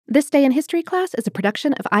This Day in History class is a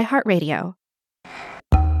production of iHeartRadio.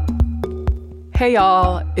 Hey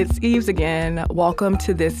y'all, it's Eves again. Welcome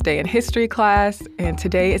to This Day in History class, and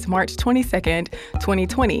today is March 22nd,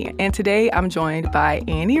 2020. And today I'm joined by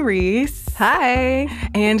Annie Reese. Hi.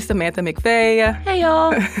 And Samantha McVeigh. Hey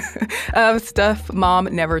y'all. Of Stuff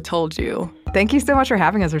Mom Never Told You. Thank you so much for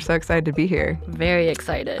having us. We're so excited to be here. Very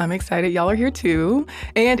excited. I'm excited y'all are here too.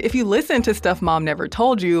 And if you listen to Stuff Mom Never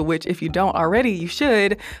Told You, which if you don't already, you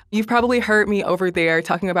should, you've probably heard me over there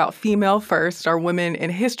talking about Female First, our women in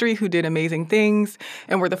history who did amazing things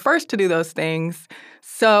and were the first to do those things.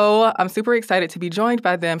 So I'm super excited to be joined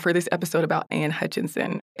by them for this episode about Anne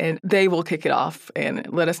Hutchinson. And they will kick it off and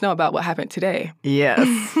let us know about what happened today. Yes.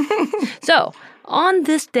 So, on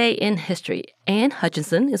this day in history, Anne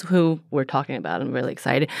Hutchinson is who we're talking about. I'm really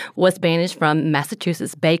excited. Was banished from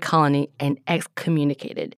Massachusetts Bay Colony and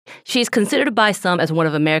excommunicated. She's considered by some as one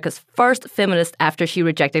of America's first feminists after she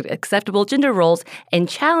rejected acceptable gender roles and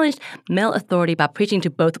challenged male authority by preaching to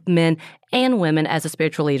both men and women as a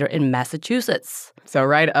spiritual leader in Massachusetts. So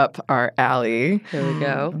right up our alley. Here we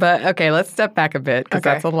go. But okay, let's step back a bit because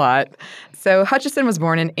that's a lot. So Hutchinson was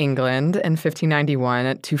born in England in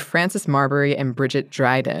 1591 to Frances Marbury and Bridget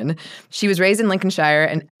Dryden. She was raised in Lincolnshire,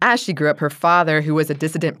 and as she grew up, her father, who was a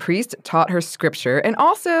dissident priest, taught her scripture and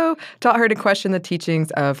also taught her to question the teachings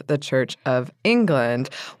of the Church of England,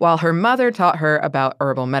 while her mother taught her about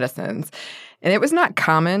herbal medicines. And it was not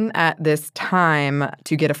common at this time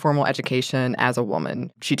to get a formal education as a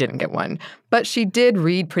woman. She didn't get one. But she did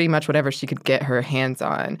read pretty much whatever she could get her hands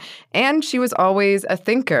on. And she was always a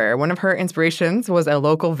thinker. One of her inspirations was a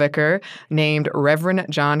local vicar named Reverend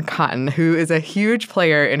John Cotton, who is a huge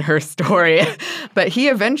player in her story. But he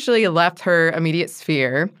eventually left her immediate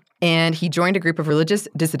sphere, and he joined a group of religious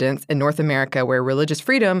dissidents in North America where religious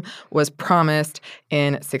freedom was promised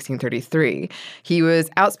in 1633. He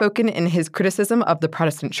was outspoken in his criticism of the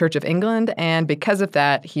Protestant Church of England, and because of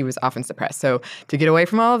that, he was often suppressed. So to get away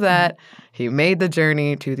from all of that, he made the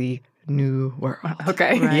journey to the New World.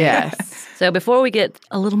 Okay. Right. Yes. So before we get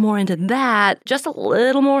a little more into that, just a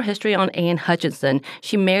little more history on Anne Hutchinson.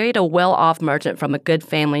 She married a well-off merchant from a good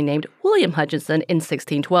family named William Hutchinson in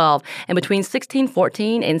 1612. And between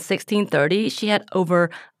 1614 and 1630, she had over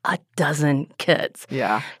a dozen kids.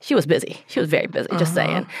 Yeah. She was busy. She was very busy, just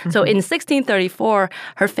saying. So in 1634,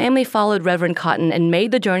 her family followed Reverend Cotton and made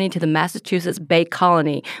the journey to the Massachusetts Bay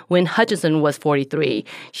Colony when Hutchinson was 43.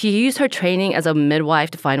 She used her training as a midwife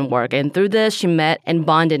to find work, and through this, she met and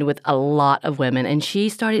bonded with a lot of women, and she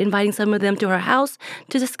started inviting some of them to her house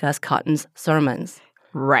to discuss Cotton's sermons.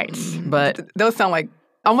 Right. But Those sound like,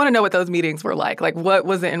 I want to know what those meetings were like. Like, what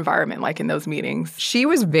was the environment like in those meetings? she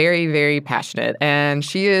was very, very passionate, and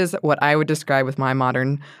she is what I would describe with my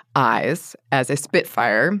modern eyes as a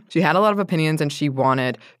spitfire. She had a lot of opinions, and she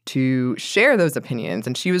wanted to share those opinions,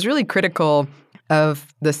 and she was really critical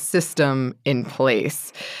of the system in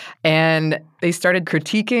place. And they started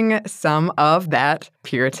critiquing some of that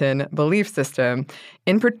Puritan belief system.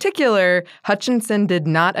 In particular, Hutchinson did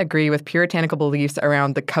not agree with puritanical beliefs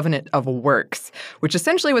around the covenant of works, which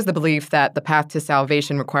essentially was the belief that the path to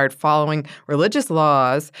salvation required following religious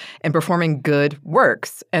laws and performing good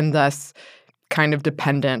works, and thus kind of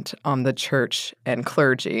dependent on the church and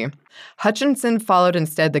clergy. Hutchinson followed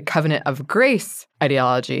instead the covenant of grace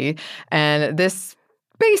ideology, and this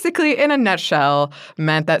basically, in a nutshell,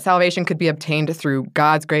 meant that salvation could be obtained through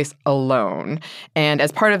God's grace alone. And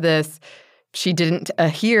as part of this, she didn't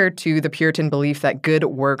adhere to the Puritan belief that good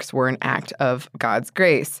works were an act of God's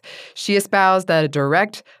grace. She espoused that a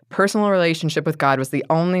direct personal relationship with God was the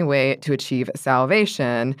only way to achieve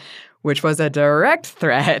salvation, which was a direct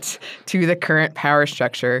threat to the current power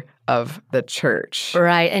structure of the church.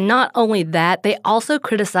 Right. And not only that, they also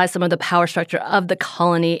criticized some of the power structure of the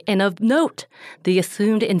colony, and of note, the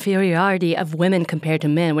assumed inferiority of women compared to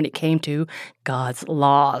men when it came to God's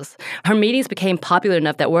laws. Her meetings became popular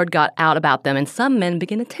enough that word got out about them, and some men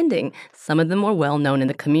began attending. Some of them were well known in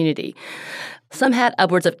the community. Some had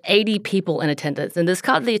upwards of 80 people in attendance, and this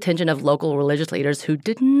caught the attention of local religious leaders who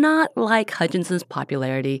did not like Hutchinson's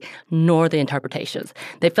popularity nor the interpretations.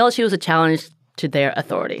 They felt she was a challenge to their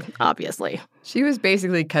authority, obviously. She was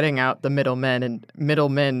basically cutting out the middlemen, and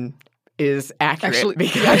middlemen is accurate.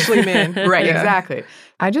 Actually men. Right, Yeah. Exactly.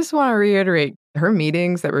 I just want to reiterate, her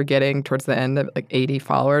meetings that were getting towards the end of like 80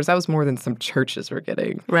 followers, that was more than some churches were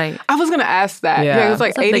getting. Right. I was going to ask that. Yeah. It was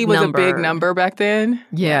like It's a 80 big was number. a big number back then.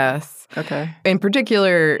 Yes. Okay. In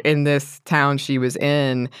particular, in this town she was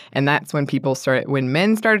in, and that's when when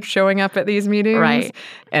men started showing up at these meetings. Right.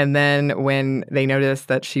 And then when they noticed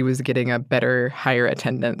that she was getting a better, higher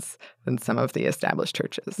attendance than some of the established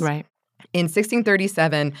churches. Right. In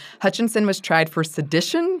 1637, Hutchinson was tried for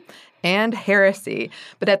sedition and heresy.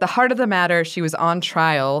 But at the heart of the matter, she was on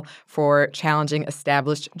trial for challenging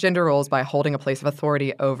established gender roles by holding a place of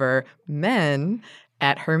authority over men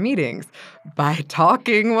at her meetings by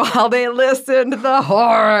talking while they listened. The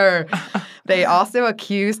horror! They also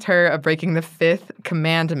accused her of breaking the fifth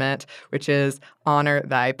commandment, which is honor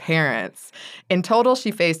thy parents. In total, she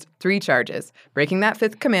faced 3 charges: breaking that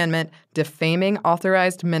fifth commandment, defaming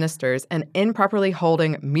authorized ministers, and improperly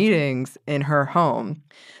holding meetings in her home.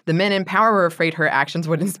 The men in power were afraid her actions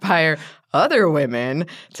would inspire other women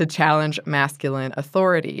to challenge masculine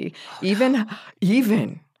authority. Even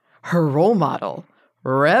her role model,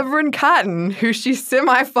 Reverend Cotton, who she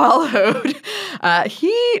semi-followed,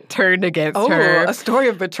 he turned against her. Oh, a story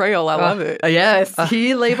of betrayal. I love it. Yes.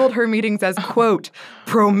 He labeled her meetings as, quote,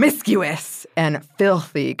 promiscuous and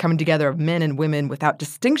filthy, coming together of men and women without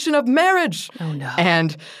distinction of marriage. Oh, no.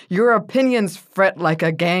 And your opinions fret like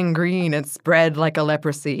a gangrene and spread like a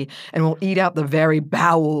leprosy and will eat out the very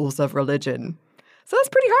bowels of religion. So that's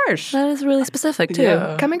pretty harsh. That is really specific, too.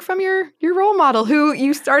 Yeah. Coming from your role model, who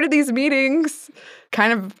you started these meetings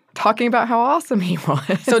kind of talking about how awesome he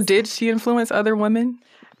was. So did she influence other women?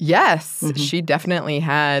 Yes, she definitely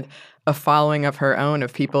had a following of her own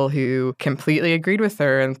of people who completely agreed with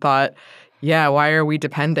her and thought, yeah, why are we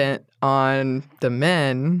dependent on the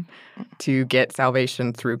men to get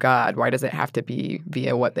salvation through God? Why does it have to be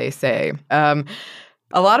via what they say? A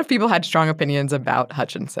lot of people had strong opinions about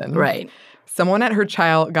Hutchinson. Right. Someone at her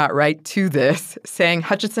trial got right to this, saying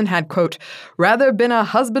Hutchinson had, quote, rather been a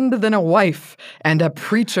husband than a wife, and a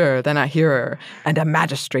preacher than a hearer, and a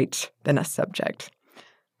magistrate than a subject.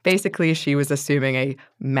 Basically, she was assuming a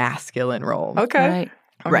masculine role. Okay. Right.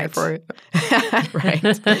 I'm here for it.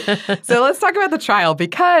 Right. So let's talk about the trial,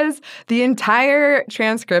 because the entire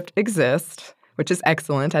transcript exists, which is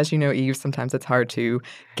excellent. As you know, Eve, sometimes it's hard to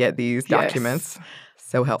get these documents. Yes.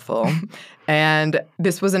 So helpful. And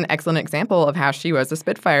this was an excellent example of how she was a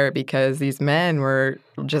Spitfire, because these men were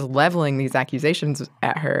just leveling these accusations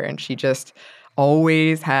at her, and she just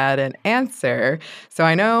always had an answer. So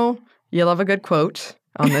I know you love a good quote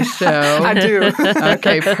on this show. I do.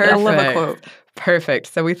 Okay, perfect. I love a quote. Perfect.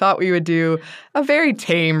 So we thought we would do a very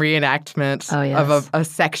tame reenactment of a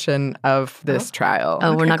section of this trial.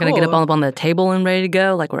 Oh, we're not going to get cool. up on the table and ready to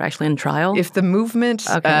go like we're actually in trial? If the movement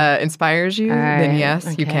inspires you, then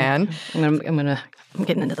yes, you can. I'm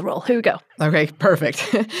getting into the role. Here we go. Okay,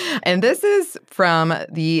 perfect. And this is from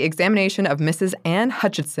the examination of Mrs. Anne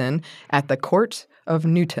Hutchinson at the Court of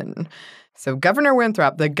Newton. So Governor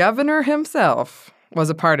Winthrop, the governor himself, was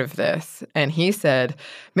a part of this, and he said,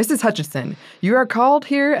 Mrs. Hutchinson, you are called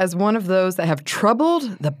here as one of those that have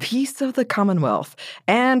troubled the peace of the Commonwealth,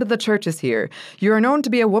 and the churches here. You are known to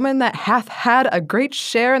be a woman that hath had a great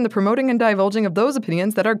share in the promoting and divulging of those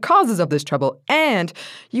opinions that are causes of this trouble, and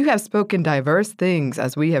you have spoken diverse things,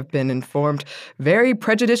 as we have been informed, very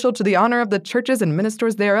prejudicial to the honor of the churches and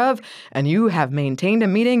ministers thereof, and you have maintained a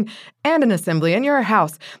meeting and an assembly in your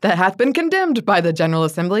house that hath been condemned by the General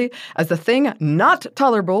Assembly as the thing not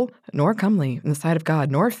tolerable, nor comely in the sight of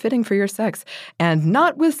God, nor fitting for your sex. And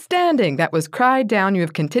notwithstanding that was cried down, you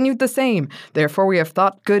have continued the same. Therefore we have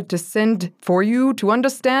thought good to send for you to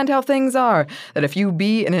understand how things are, that if you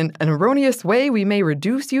be in an erroneous way, we may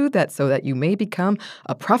reduce you, that so that you may become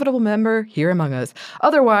a profitable member here among us.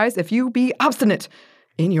 Otherwise, if you be obstinate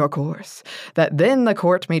in your course, that then the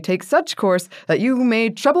court may take such course that you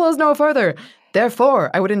may trouble us no further. Therefore,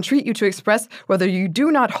 I would entreat you to express whether you do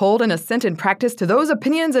not hold and assent in practice to those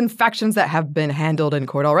opinions and factions that have been handled in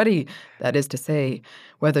court already. That is to say,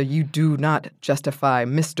 whether you do not justify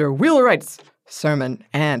Mr. Wheelwright's sermon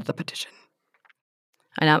and the petition.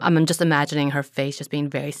 And I'm just imagining her face just being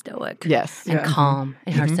very stoic. Yes. And calm,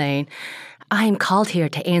 and her saying, I am called here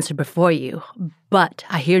to answer before you, but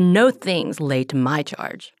I hear no things laid to my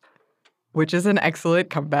charge. Which is an excellent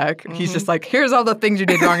comeback. He's just like, here's all the things you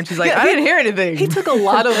did wrong. And she's like, I didn't hear anything. He took a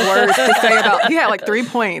lot of words to say about, he had like 3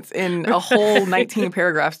 points in a whole 19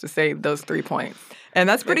 paragraphs to say those 3 points. And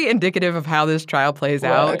that's pretty indicative of how this trial plays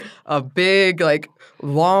out. A big, like,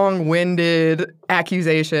 long-winded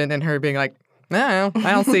accusation and her being like, no,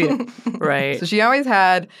 I don't see it. Right. So she always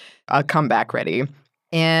had a comeback ready.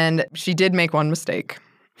 And she did make one mistake.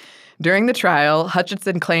 During the trial,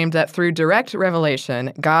 Hutchinson claimed that through direct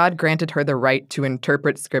revelation, God granted her the right to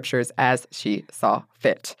interpret scriptures as she saw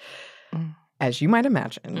fit. As you might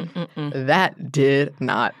imagine, that did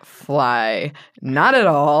not fly. Not at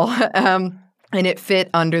all. And it fit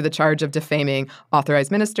under the charge of defaming authorized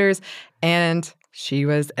ministers, and she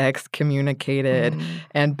was excommunicated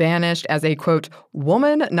and banished as a, quote,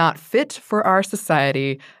 woman not fit for our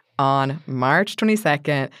society, on March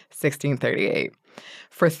 22nd, 1638.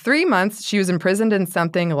 For 3 months, she was imprisoned in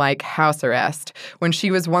something like house arrest when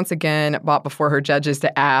she was once again brought before her judges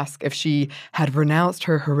to ask if she had renounced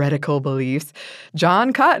her heretical beliefs.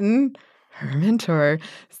 John Cotton, her mentor,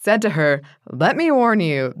 said to her, "Let me warn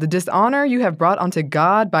you, the dishonor you have brought unto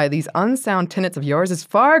God by these unsound tenets of yours is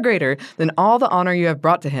far greater than all the honor you have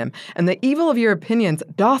brought to him, and the evil of your opinions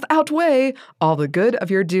doth outweigh all the good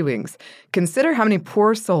of your doings. Consider how many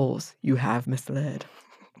poor souls you have misled."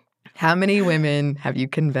 How many women have you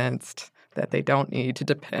convinced that they don't need to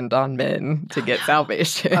depend on men to get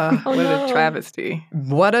salvation? What a travesty.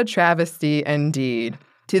 What a travesty indeed.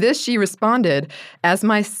 To this she responded, "As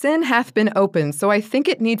my sin hath been opened, so I think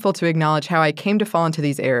it needful to acknowledge how I came to fall into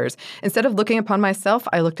these errors. Instead of looking upon myself,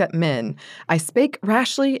 I looked at men. I spake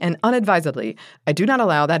rashly and unadvisedly. I do not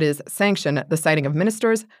allow, that is, sanction, the citing of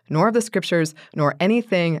ministers, nor of the scriptures, nor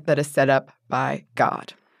anything that is set up by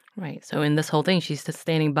God." Right. So in this whole thing, she's just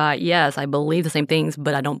standing by, yes, I believe the same things,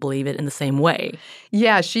 but I don't believe it in the same way.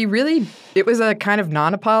 Yeah, it was a kind of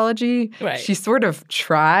non-apology. Right. She sort of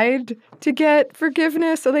tried to get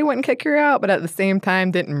forgiveness so they wouldn't kick her out, but at the same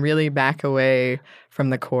time didn't really back away from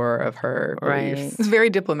the core of her beliefs. It's very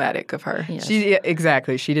diplomatic of her. Yes.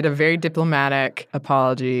 Exactly. She did a very diplomatic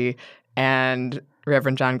apology, and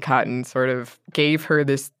Reverend John Cotton sort of gave her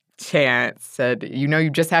this chance, said, you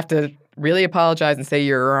just have to really apologize and say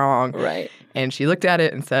you're wrong. Right. And she looked at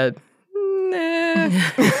it and said, nah,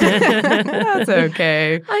 that's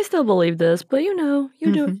okay. I still believe this, but you're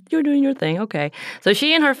doing your thing. Okay. So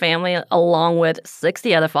she and her family, along with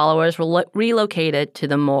 60 other followers, were relocated to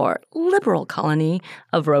the more liberal colony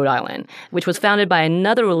of Rhode Island, which was founded by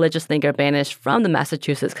another religious thinker banished from the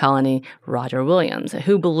Massachusetts colony, Roger Williams,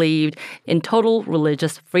 who believed in total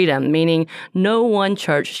religious freedom, meaning no one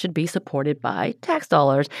church should be supported by tax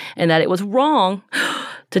dollars, and that it was wrong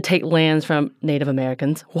to take lands from Native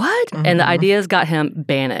Americans. What? Mm-hmm. And the ideas got him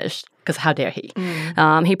banished, because how dare he?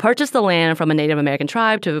 He purchased the land from a Native American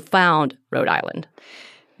tribe to found Rhode Island.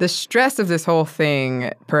 The stress of this whole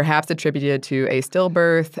thing, perhaps attributed to a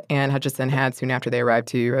stillbirth Anne Hutchinson had soon after they arrived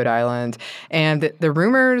to Rhode Island, and the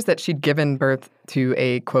rumors that she'd given birth to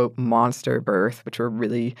a, quote, monster birth, which were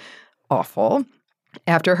really awful.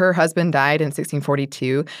 After her husband died in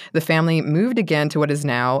 1642, the family moved again to what is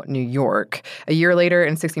now New York. A year later,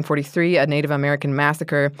 in 1643, a Native American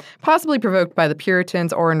massacre, possibly provoked by the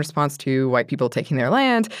Puritans or in response to white people taking their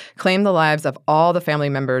land, claimed the lives of all the family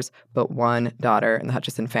members but one daughter in the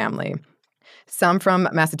Hutchinson family. Some from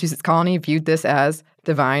Massachusetts colony viewed this as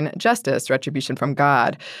divine justice, retribution from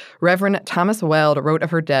God. Reverend Thomas Weld wrote of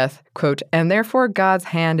her death, quote, "And therefore God's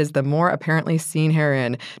hand is the more apparently seen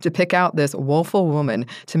herein, to pick out this woeful woman,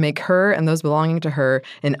 to make her and those belonging to her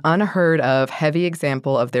an unheard of heavy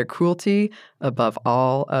example of their cruelty above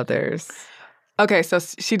all others." Okay, so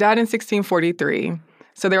she died in 1643.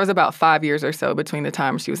 So there was about 5 years or so between the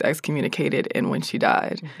time she was excommunicated and when she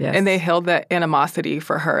died. Yes. And they held that animosity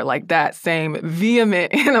for her, like that same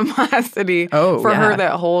vehement animosity for her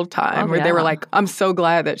that whole time, where they were like, I'm so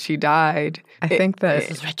glad that she died. I think that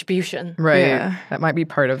This is retribution. Right. Yeah. That might be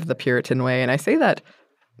part of the Puritan way. And I say that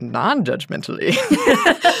non-judgmentally.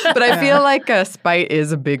 But I feel like spite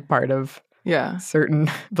is a big part of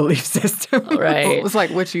certain belief systems. Right. It was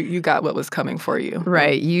like you got what was coming for you.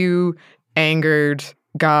 Right. You angered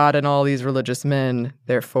God and all these religious men.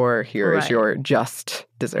 Therefore, here is your just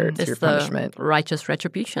desserts, It's your punishment. the righteous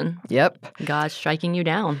retribution. Yep. God striking you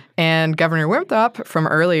down. And Governor Winthrop, from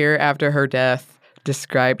earlier after her death,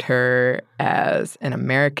 described her as an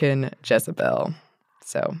American Jezebel.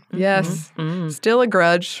 So, yes, still a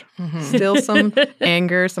grudge, still some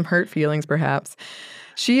anger, some hurt feelings, perhaps.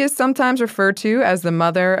 She is sometimes referred to as the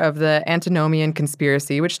mother of the Antinomian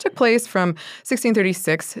Conspiracy, which took place from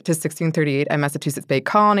 1636 to 1638 at Massachusetts Bay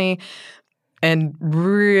Colony. And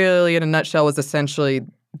really, in a nutshell, was essentially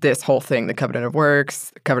this whole thing, the Covenant of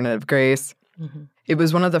Works, the Covenant of Grace. Mm-hmm. It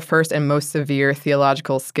was one of the first and most severe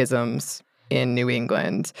theological schisms in New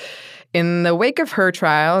England. In the wake of her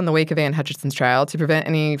trial, in the wake of Anne Hutchinson's trial, to prevent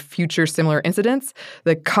any future similar incidents,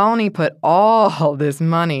 the colony put all this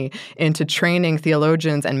money into training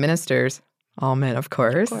theologians and ministers, all men, of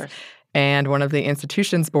course. And one of the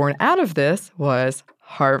institutions born out of this was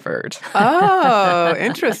Harvard. Oh,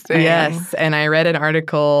 interesting. Yes, and I read an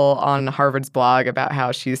article on Harvard's blog about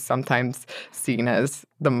how she's sometimes seen as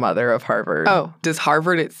the mother of Harvard. Oh, does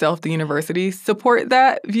Harvard itself, the university, support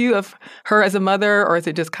that view of her as a mother, or is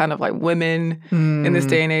it just kind of like women in this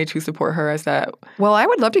day and age who support her as that? Well, I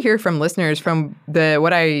would love to hear from listeners. From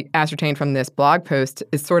what I ascertained from this blog post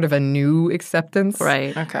is sort of a new acceptance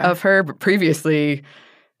Right. of her, but previously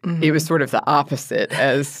it was sort of the opposite,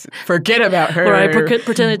 as forget about her. Right,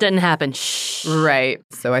 pretend it didn't happen. Shh. Right.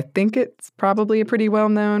 So I think it's probably a pretty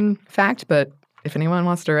well-known fact, but if anyone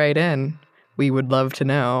wants to write in, we would love to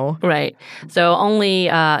know. Right. So only,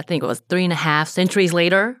 I think it was 3.5 centuries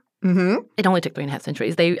later. Mm-hmm. It only took 3.5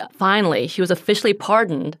 centuries. She was officially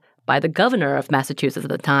pardoned by the governor of Massachusetts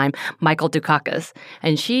at the time, Michael Dukakis.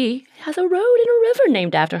 And she has a road and a river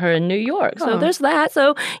named after her in New York. So there's that.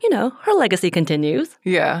 So, her legacy continues.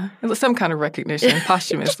 Yeah. It was some kind of recognition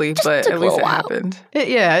posthumously, but at least it happened.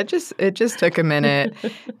 It just took a minute.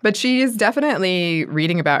 But she is definitely,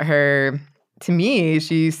 reading about her, to me,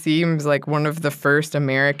 she seems like one of the first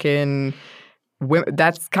American women.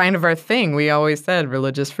 That's kind of our thing. We always said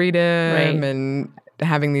religious freedom and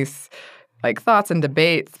having these thoughts and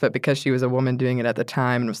debates, but because she was a woman doing it at the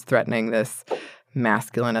time and was threatening this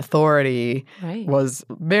masculine authority was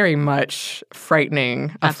very much frightening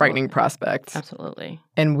prospect. Absolutely.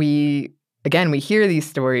 And we hear these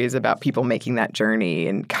stories about people making that journey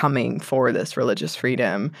and coming for this religious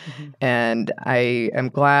freedom. Mm-hmm. And I am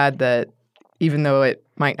glad that even though it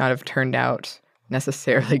might not have turned out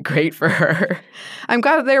necessarily great for her, I'm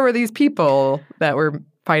glad that there were these people that were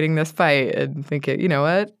fighting this fight and thinking, you know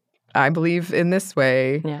what? I believe in this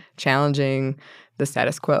way, challenging the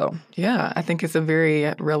status quo. Yeah, I think it's a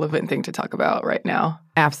very relevant thing to talk about right now.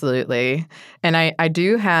 Absolutely. And I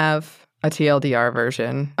do have a TLDR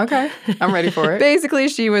version. Okay, I'm ready for it. Basically,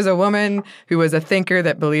 she was a woman who was a thinker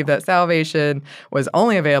that believed that salvation was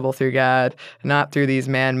only available through God, not through these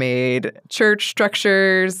man-made church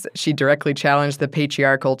structures. She directly challenged the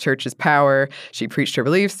patriarchal church's power. She preached her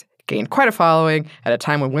beliefs, gained quite a following at a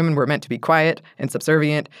time when women were meant to be quiet and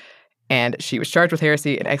subservient. And she was charged with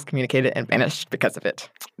heresy and excommunicated and banished because of it.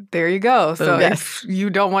 There you go. So if you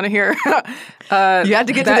don't want to hear you have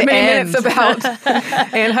to get to the minutes about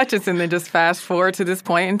Anne Hutchinson, then just fast forward to this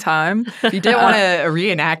point in time. If you didn't want a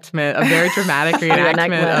reenactment, a very dramatic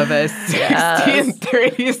reenactment of a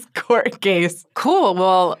 1630s court case. Cool.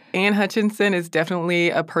 Well, Anne Hutchinson is definitely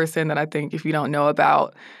a person that I think if you don't know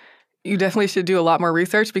about, you definitely should do a lot more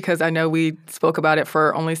research, because I know we spoke about it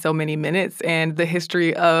for only so many minutes, and the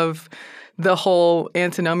history of the whole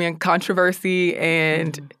antinomian controversy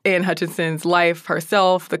and Anne Hutchinson's life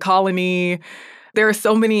herself, the colony. There are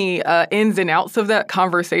so many ins and outs of that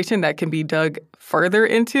conversation that can be dug further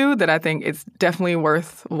into that I think it's definitely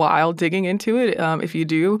worthwhile digging into it if you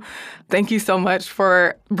do. Thank you so much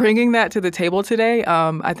for bringing that to the table today.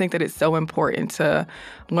 I think that it's so important to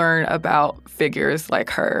learn about figures like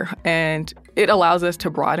her, and it allows us to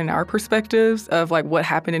broaden our perspectives of what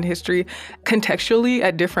happened in history contextually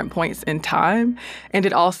at different points in time. And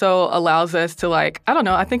it also allows us to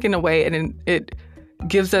I think in a way it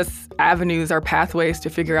gives us avenues or pathways to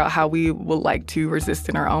figure out how we would like to resist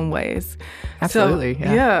in our own ways. Absolutely.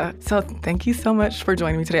 So, So thank you so much for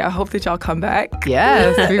joining me today. I hope that y'all come back.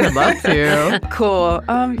 Yes, we would love to. Cool.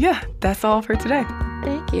 That's all for today.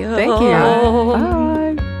 Thank you. Thank you.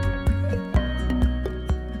 Bye.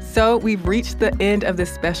 So we've reached the end of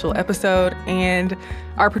this special episode, and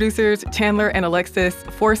our producers, Chandler and Alexis,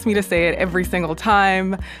 force me to say it every single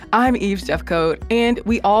time. I'm Eve Jeffcoat, and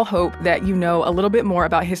we all hope that you know a little bit more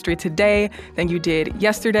about history today than you did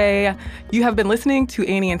yesterday. You have been listening to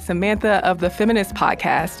Annie and Samantha of the feminist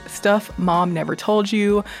podcast, Stuff Mom Never Told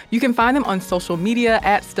You. You can find them on social media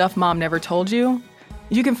at Stuff Mom Never Told You.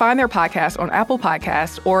 You can find their podcast on Apple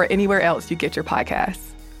Podcasts or anywhere else you get your podcasts.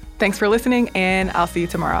 Thanks for listening, and I'll see you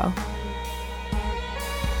tomorrow.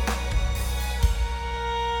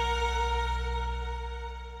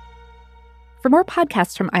 For more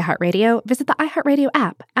podcasts from iHeartRadio, visit the iHeartRadio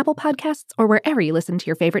app, Apple Podcasts, or wherever you listen to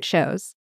your favorite shows.